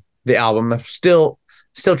through the album. I'm still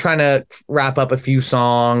trying to wrap up a few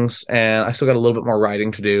songs, and I still got a little bit more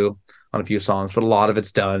writing to do on a few songs, but a lot of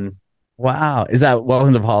it's done. Wow. Is that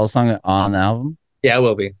Welcome to Valhalla song on the album? Yeah, it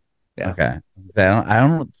will be. Yeah. Okay. I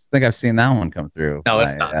don't think I've seen that one come through. No,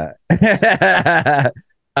 it's not.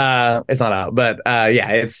 It's not out, but yeah,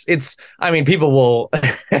 it's I mean, people will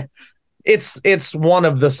it's one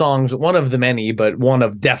of the songs, one of the many, but one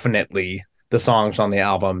of definitely the songs on the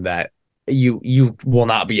album that you will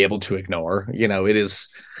not be able to ignore. It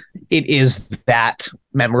is that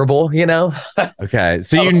memorable, Okay.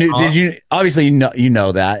 So did you obviously you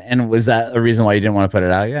know that, and was that a reason why you didn't want to put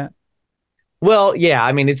it out yet? Well, yeah,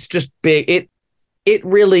 I mean, it's just big. It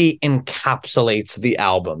really encapsulates the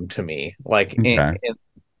album to me, like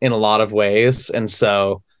in a lot of ways. And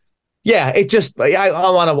so, yeah, it just, I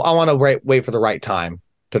want to wait for the right time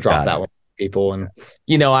to drop that one to people. And,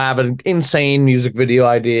 I have an insane music video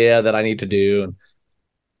idea that I need to do. And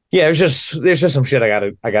yeah, there's just some shit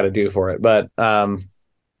I gotta do for it. But,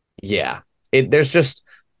 yeah,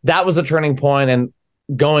 that was the turning point. And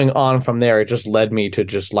going on from there, it just led me to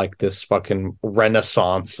just like this fucking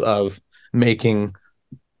renaissance of making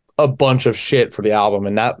a bunch of shit for the album.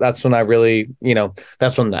 And that's when I really,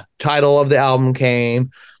 that's when the title of the album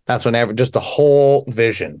came. That's when just the whole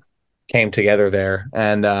vision came together there.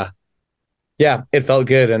 And yeah, it felt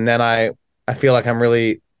good. And then I feel like I'm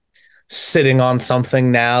really sitting on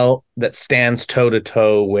something now that stands toe to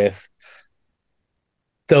toe with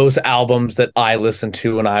those albums that I listened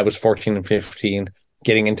to when I was 14 and 15,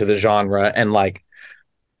 getting into the genre. And like,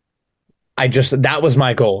 that was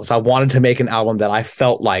my goal. So I wanted to make an album that I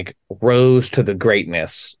felt like rose to the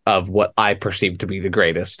greatness of what I perceived to be the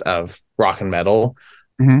greatest of rock and metal.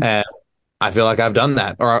 Mm-hmm. And I feel like I've done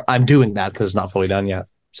that, or I'm doing that because it's not fully done yet.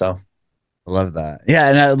 So I love that.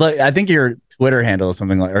 Yeah. And I think your Twitter handle is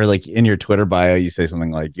something like, or like in your Twitter bio, you say something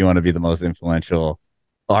like you want to be the most influential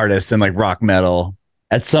artist in like rock metal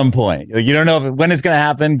at some point. Like, you don't know when it's going to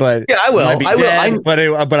happen, but yeah, I will.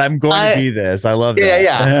 But I'm going to be this. I love that.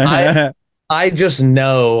 Yeah. I just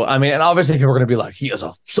know. I mean, and obviously people are going to be like, he has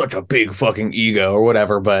such a big fucking ego or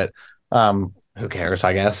whatever, but who cares,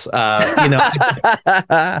 I guess.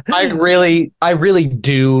 I really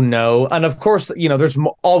do know. And of course, there's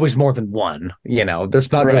always more than one,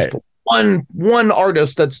 there's not just one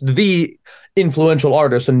artist that's the influential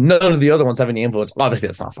artist and none of the other ones have any influence. Obviously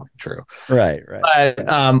that's not fucking true. Right. But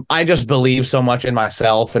I just believe so much in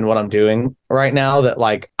myself and what I'm doing right now that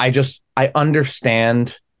like, I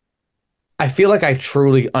understand. I feel like I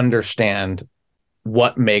truly understand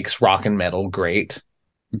what makes rock and metal great.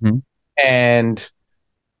 Mm-hmm. And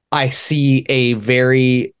I see a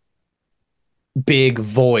very big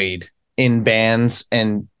void in bands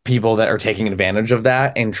and people that are taking advantage of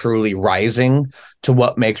that and truly rising to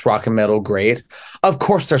what makes rock and metal great. Of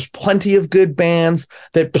course, there's plenty of good bands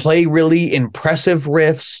that play really impressive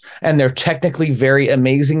riffs and they're technically very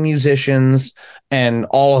amazing musicians and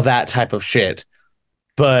all of that type of shit.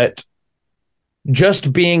 But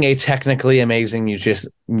just being a technically amazing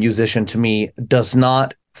musician to me does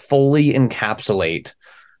not fully encapsulate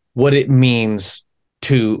what it means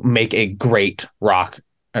to make a great rock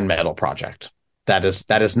and metal project. That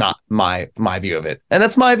is not my view of it. And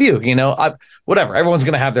that's my view, whatever. Everyone's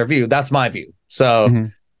going to have their view. That's my view. So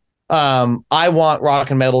I want rock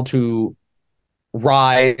and metal to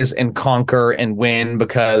rise and conquer and win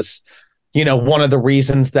because, one of the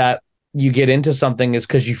reasons that you get into something is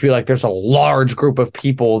because you feel like there's a large group of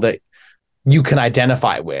people that you can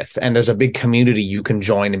identify with and there's a big community you can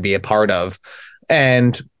join and be a part of.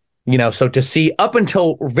 And, so to see up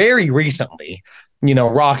until very recently,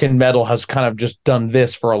 rock and metal has kind of just done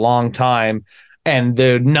this for a long time. And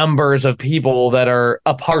the numbers of people that are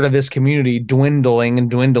a part of this community dwindling.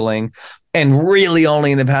 And really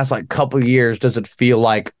only in the past couple of years does it feel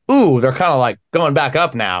like, ooh, they're kind of like going back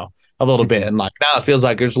up now a little bit. And now it feels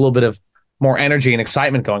like there's a little bit of more energy and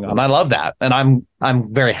excitement going on. I love that. And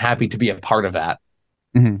I'm very happy to be a part of that.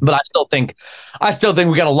 But I still think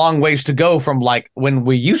we got a long ways to go from when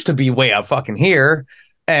we used to be way up fucking here.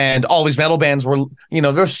 And all these metal bands were,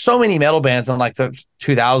 there's so many metal bands in the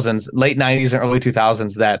 2000s, late 90s and early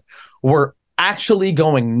 2000s that were actually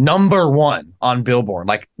going number one on Billboard.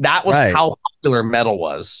 That was how popular metal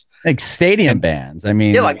was. Stadium bands. I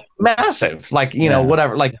mean, yeah, massive,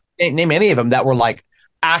 whatever, name any of them that were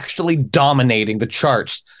actually dominating the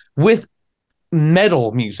charts with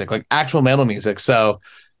metal music, actual metal music. So,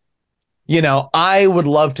 I would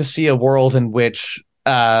love to see a world in which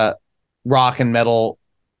rock and metal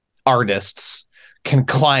artists can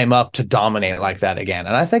climb up to dominate like that again.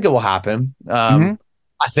 And I think it will happen. I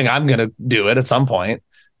think I'm going to do it at some point.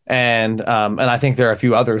 And I think there are a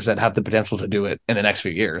few others that have the potential to do it in the next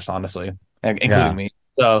few years, honestly, including me.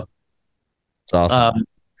 So it's awesome.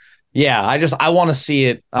 I want to see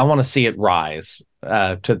it. I want to see it rise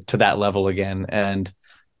to that level again. And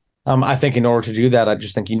I think in order to do that, I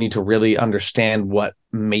just think you need to really understand what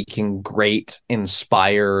making great,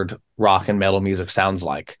 inspired rock and metal music sounds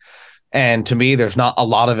like. And to me, there's not a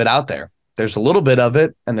lot of it out there. There's a little bit of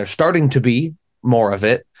it, and there's starting to be more of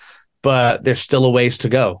it, but there's still a ways to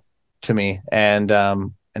go to me. And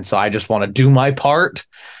so I just want to do my part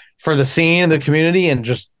for the scene and the community and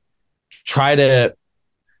just try to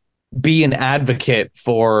be an advocate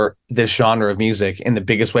for this genre of music in the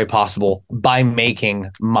biggest way possible by making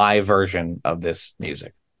my version of this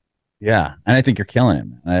music. Yeah. And I think you're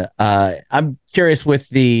killing it. I'm curious with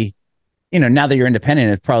the, now that you're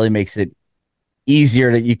independent, it probably makes it easier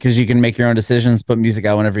because you can make your own decisions, put music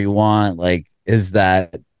out whenever you want. Is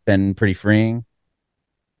that been pretty freeing?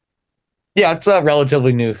 Yeah, it's a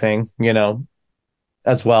relatively new thing,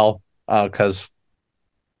 as well, because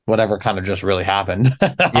whatever kind of just really happened.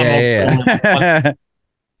 Yeah.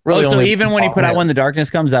 Really. So even when you put out When the Darkness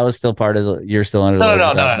Comes, that was still part of you're still under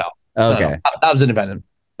No. Okay. No. I was independent.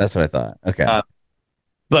 That's what I thought. Okay.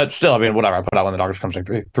 But still, whatever. I put out When the Darkness Comes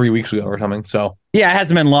three weeks ago or something. So yeah, it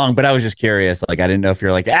hasn't been long, but I was just curious. I didn't know if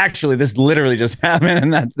you're actually this literally just happened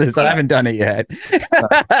and that's this. I haven't done it yet.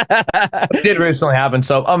 It did recently happen.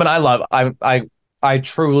 So I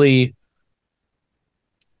truly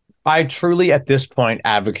at this point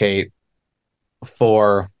advocate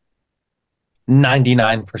for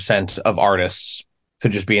 99% of artists to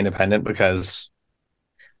just be independent because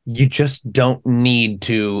you just don't need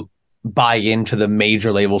to buy into the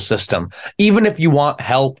major label system. Even if you want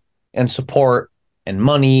help and support and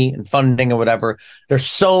money and funding or whatever, there's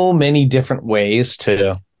so many different ways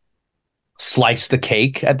to slice the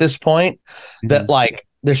cake at this point that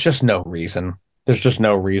there's just no reason. There's just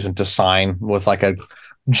no reason to sign with a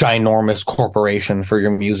ginormous corporation for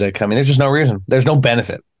your music. There's just no reason. There's no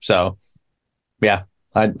benefit. So yeah,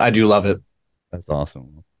 I do love it. That's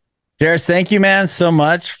awesome. Jeris, thank you, man, so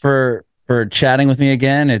much for chatting with me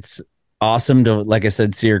again. It's awesome to, like I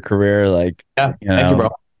said, see your career thank you, bro.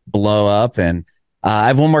 Blow up. And I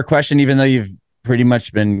have one more question, even though you've pretty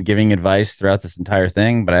much been giving advice throughout this entire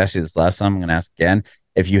thing, but I asked you this last time. I'm going to ask again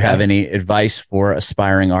if you have any advice for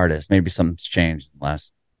aspiring artists. Maybe something's changed in the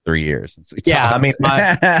last 3 years.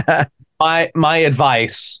 My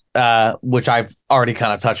advice, which I've already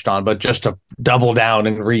kind of touched on, but just to double down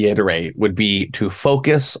and reiterate, would be to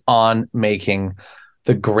focus on making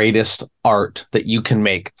the greatest art that you can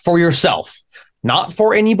make for yourself, not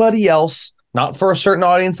for anybody else, not for a certain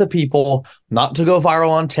audience of people, not to go viral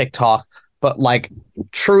on TikTok, but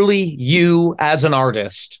truly you as an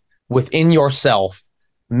artist within yourself,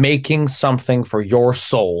 making something for your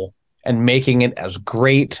soul and making it as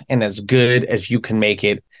great and as good as you can make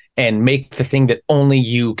it, and make the thing that only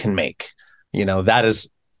you can make. You know, that is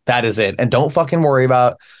it. And don't fucking worry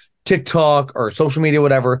about TikTok or social media,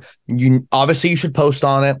 whatever. You should post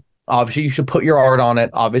on it. Obviously you should put your art on it.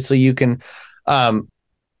 Obviously you can,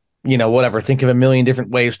 whatever, think of a million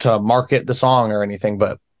different ways to market the song or anything,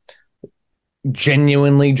 but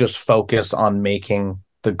genuinely just focus on making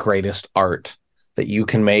the greatest art that you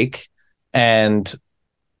can make, and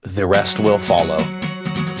the rest will follow.